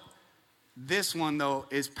so this one, though,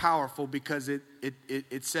 is powerful because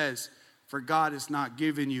it says, for God has not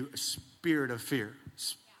given you a spirit of fear.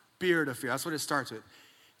 Spirit of fear. That's what it starts with.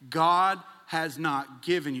 God has not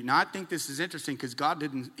given you. Now, I think this is interesting because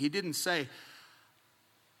He didn't say,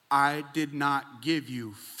 I did not give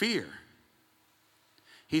you fear.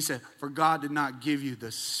 He said, for God did not give you the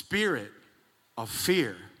spirit of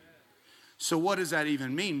fear. So what does that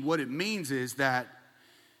even mean? What it means is that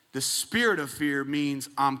the spirit of fear means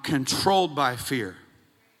I'm controlled by fear.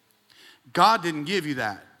 God didn't give you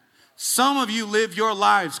that. Some of you live your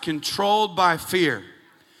lives controlled by fear.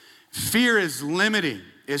 Fear is limiting.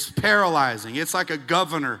 It's paralyzing. It's like a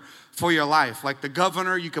governor for your life. Like the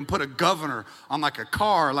governor, you can put a governor on like a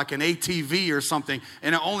car, like an ATV or something,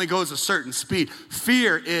 and it only goes a certain speed.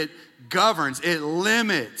 Fear, it governs, it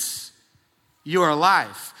limits your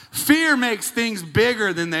life. Fear makes things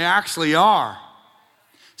bigger than they actually are.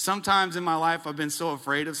 Sometimes in my life, I've been so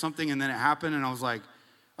afraid of something and then it happened and I was like,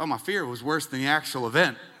 oh, my fear was worse than the actual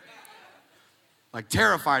event. Like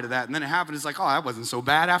terrified of that. And then it happened, it's like, oh, that wasn't so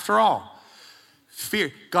bad after all.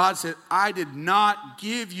 Fear. God said, I did not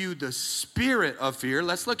give you the spirit of fear.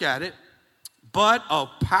 Let's look at it. But of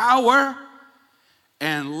power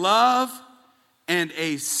and love and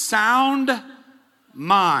a sound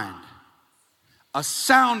mind. A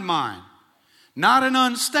sound mind. Not an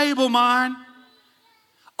unstable mind.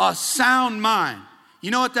 A sound mind.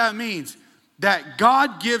 You know what that means? That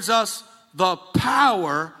God gives us the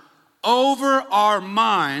power over our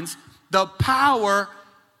minds. The power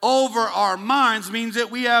over our minds means that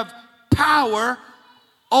we have power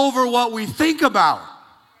over what we think about.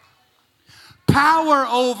 Power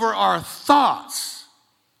over our thoughts.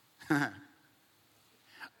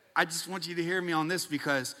 I just want you to hear me on this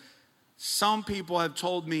because some people have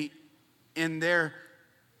told me in their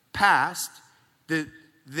past that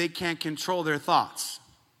they can't control their thoughts.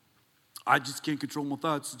 I just can't control my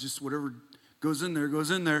thoughts. Just whatever goes in there, goes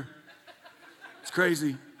in there. It's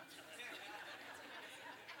crazy.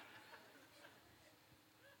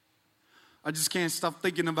 I just can't stop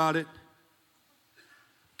thinking about it.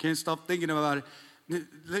 Can't stop thinking about it.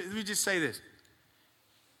 Let me just say this.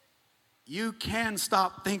 You can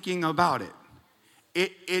stop thinking about it.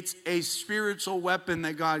 It's a spiritual weapon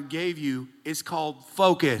that God gave you. It's called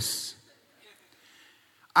focus.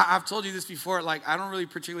 I've told you this before. Like, I don't really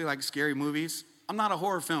particularly like scary movies. I'm not a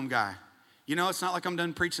horror film guy. You know, it's not like I'm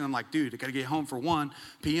done preaching. I'm like, dude, I got to get home for 1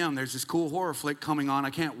 p.m. There's this cool horror flick coming on. I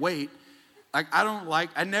can't wait.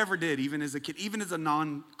 I never did, even as a kid, even as a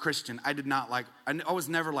non-Christian, I did not like, I was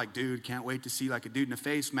never like, dude, can't wait to see like a dude in a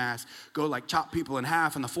face mask go like chop people in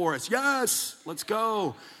half in the forest. Yes, let's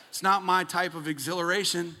go. It's not my type of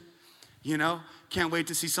exhilaration, you know? Can't wait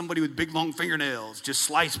to see somebody with big long fingernails just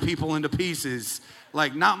slice people into pieces.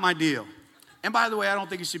 Like, not my deal. And by the way, I don't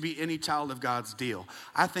think it should be any child of God's deal.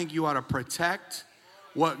 I think you ought to protect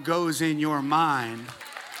what goes in your mind,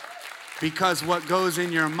 because what goes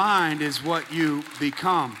in your mind is what you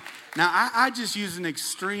become. Now, I just use an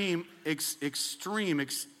extreme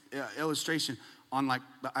illustration on like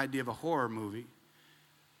the idea of a horror movie.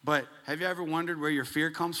 But have you ever wondered where your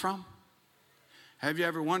fear comes from? Have you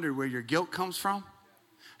ever wondered where your guilt comes from?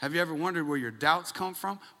 Have you ever wondered where your doubts come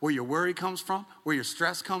from? Where your worry comes from? Where your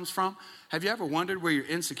stress comes from? Have you ever wondered where your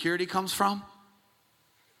insecurity comes from?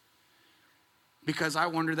 Because I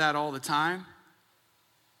wonder that all the time.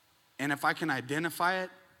 And if I can identify it,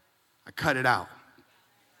 I cut it out.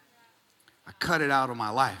 I cut it out of my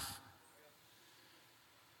life.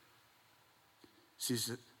 See, it's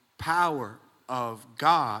the power of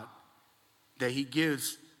God that he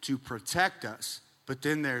gives to protect us, but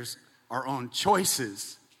then there's our own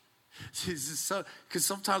choices. Because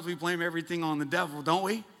sometimes we blame everything on the devil, don't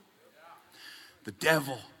we? The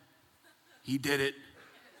devil, he did it.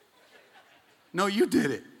 No, you did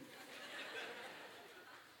it.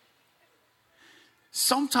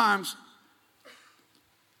 Sometimes,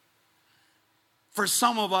 for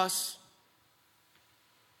some of us,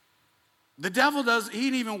 the devil he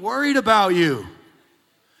ain't even worried about you,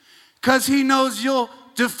 because he knows you'll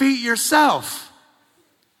defeat yourself.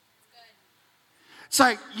 It's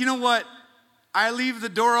like, you know what? I leave the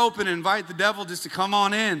door open and invite the devil just to come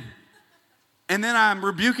on in. And then I'm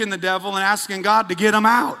rebuking the devil and asking God to get him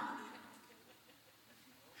out.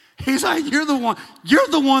 He's like, you're the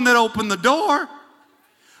one that opened the door.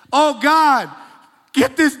 Oh God,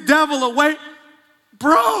 get this devil away.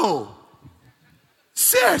 Bro,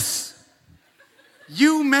 sis,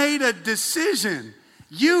 you made a decision.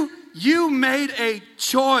 You made a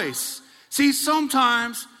choice. See,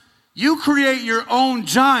 sometimes you create your own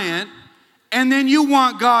giant and then you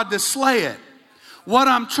want God to slay it. What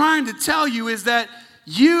I'm trying to tell you is that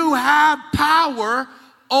you have power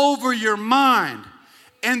over your mind.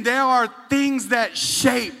 And there are things that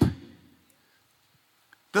shape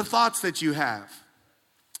the thoughts that you have.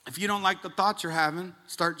 If you don't like the thoughts you're having,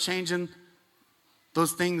 start changing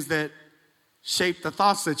those things that shape the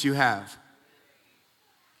thoughts that you have.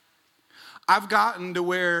 I've gotten to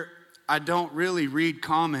where I don't really read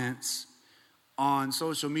comments on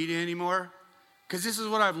social media anymore, because this is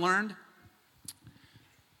what I've learned.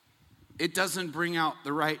 It doesn't bring out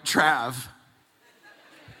the right Trav.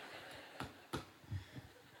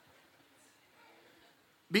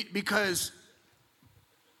 Because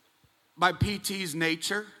by PT's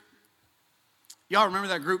nature, y'all remember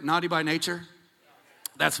that group, Naughty by Nature?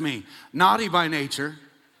 That's me. Naughty by nature.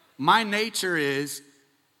 My nature is,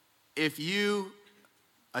 if you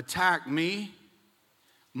attack me,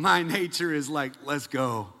 my nature is like, let's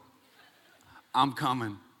go. I'm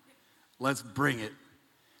coming. Let's bring it.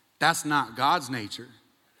 That's not God's nature.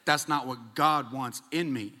 That's not what God wants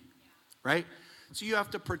in me, right? So you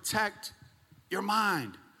have to protect your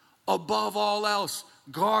mind above all else.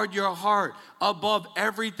 Guard your heart above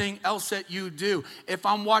everything else that you do. If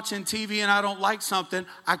I'm watching TV and I don't like something,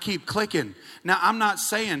 I keep clicking. Now, I'm not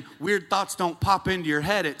saying weird thoughts don't pop into your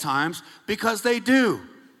head at times, because they do.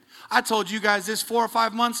 I told you guys this 4 or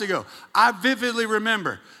 5 months ago. I vividly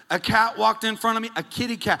remember a cat walked in front of me, a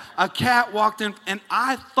kitty cat. A cat walked in, and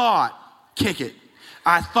I thought, kick it.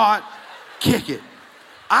 I thought, kick it.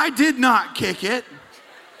 I did not kick it.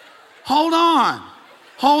 Hold on.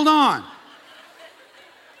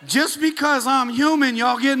 Just because I'm human,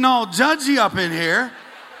 y'all getting all judgy up in here.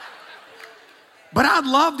 But I'd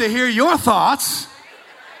love to hear your thoughts.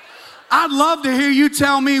 I'd love to hear you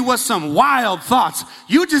tell me what's some wild thoughts.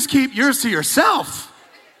 You just keep yours to yourself.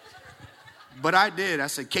 But I did. I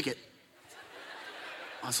said, kick it.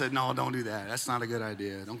 I said, no, don't do that. That's not a good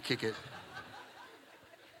idea. Don't kick it.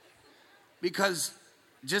 Because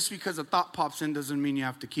just because a thought pops in doesn't mean you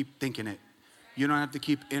have to keep thinking it. You don't have to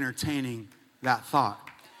keep entertaining that thought.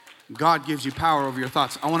 God gives you power over your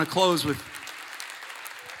thoughts. I want to close with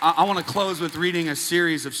reading a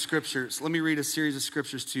series of scriptures. Let me read a series of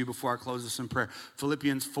scriptures to you before I close this in prayer.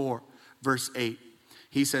 Philippians 4, verse 8.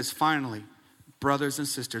 He says, finally, brothers and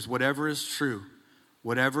sisters, whatever is true,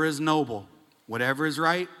 whatever is noble, whatever is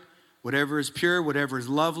right, whatever is pure, whatever is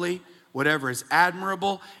lovely, whatever is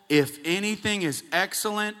admirable, if anything is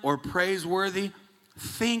excellent or praiseworthy,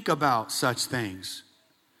 think about such things.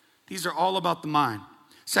 These are all about the mind.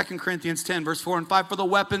 2 Corinthians 10, verse 4 and 5, for the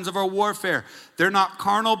weapons of our warfare, they're not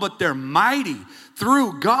carnal, but they're mighty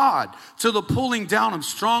through God to the pulling down of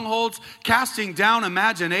strongholds, casting down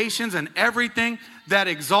imaginations and everything that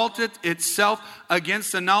exalteth itself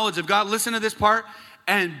against the knowledge of God. Listen to this part.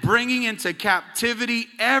 And bringing into captivity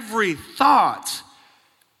every thought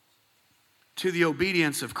to the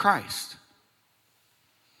obedience of Christ.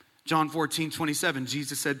 John 14:27,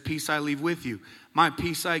 Jesus said, peace I leave with you. My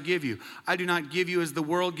peace I give you. I do not give you as the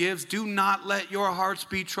world gives. Do not let your hearts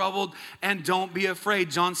be troubled and don't be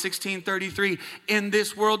afraid. John 16:33, in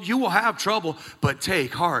this world you will have trouble, but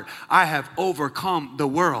take heart. I have overcome the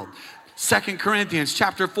world. 2 Corinthians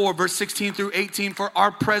chapter 4, verse 16 through 18, for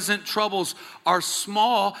our present troubles are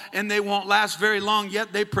small and they won't last very long,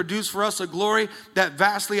 yet they produce for us a glory that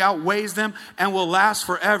vastly outweighs them and will last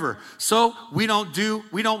forever. So we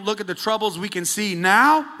don't look at the troubles we can see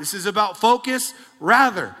now. This is about focus.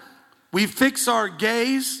 Rather, we fix our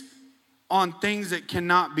gaze on things that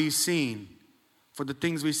cannot be seen. For the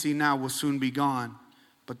things we see now will soon be gone,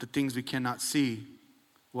 but the things we cannot see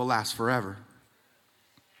will last forever.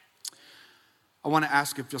 I want to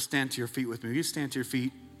ask if you'll stand to your feet with me. Will you stand to your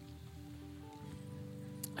feet?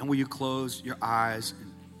 And will you close your eyes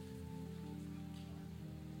and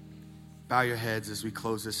bow your heads as we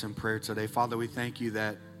close this in prayer today? Father, we thank you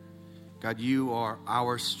that, God, you are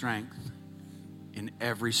our strength in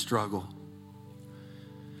every struggle.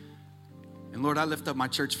 And Lord, I lift up my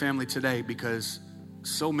church family today because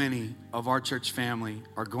so many of our church family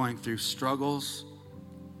are going through struggles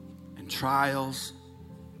and trials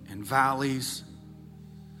and valleys.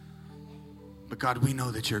 But God, we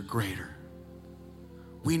know that you're greater.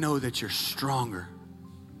 We know that you're stronger.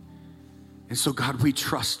 And so God, we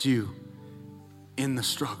trust you in the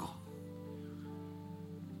struggle.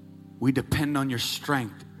 We depend on your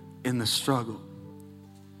strength in the struggle.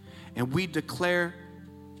 And we declare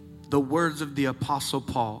the words of the Apostle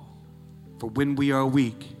Paul, for when we are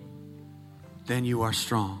weak, then you are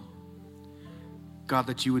strong. God,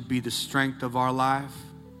 that you would be the strength of our life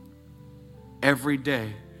every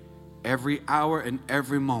day, every hour, and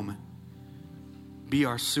every moment. Be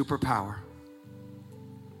our superpower.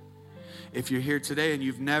 If you're here today and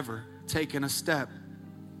you've never taken a step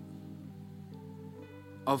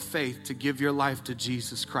of faith to give your life to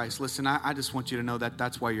Jesus Christ, listen, I just want you to know that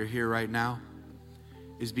that's why you're here right now,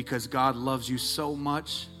 is because God loves you so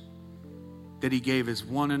much that he gave his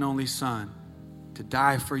one and only son to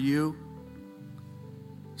die for you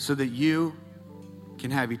so that you can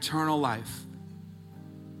have eternal life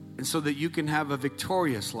and so that you can have a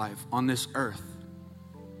victorious life on this earth.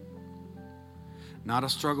 Not a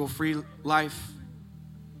struggle-free life,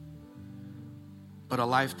 but a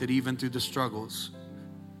life that even through the struggles,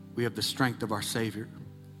 we have the strength of our Savior.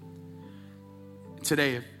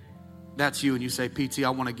 Today, if that's you and you say, PT,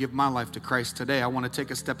 I want to give my life to Christ today. I want to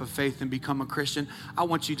take a step of faith and become a Christian. I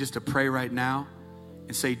want you just to pray right now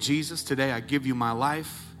and say, Jesus, today I give you my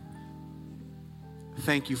life.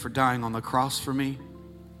 Thank you for dying on the cross for me.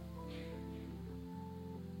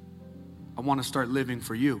 I want to start living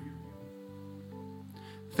for you.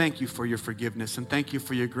 Thank you for your forgiveness and thank you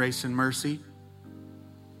for your grace and mercy.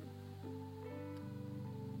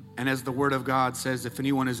 And as the Word of God says, if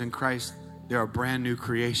anyone is in Christ, they're a brand new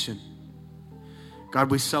creation. God,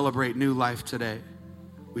 we celebrate new life today.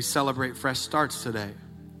 We celebrate fresh starts today.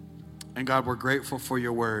 And God, we're grateful for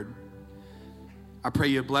your word. I pray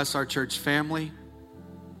you bless our church family.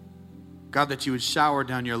 God, that you would shower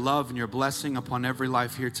down your love and your blessing upon every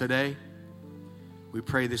life here today. We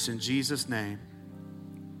pray this in Jesus' name.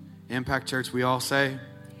 Impact Church, we all say,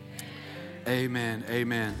 amen,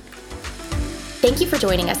 amen. Thank you for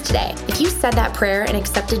joining us today. If you said that prayer and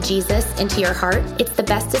accepted Jesus into your heart, it's the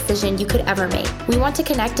best decision you could ever make. We want to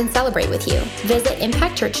connect and celebrate with you. Visit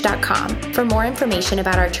impactchurch.com for more information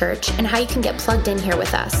about our church and how you can get plugged in here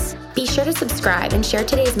with us. Be sure to subscribe and share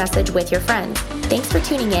today's message with your friends. Thanks for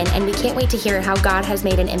tuning in, and we can't wait to hear how God has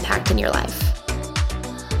made an impact in your life.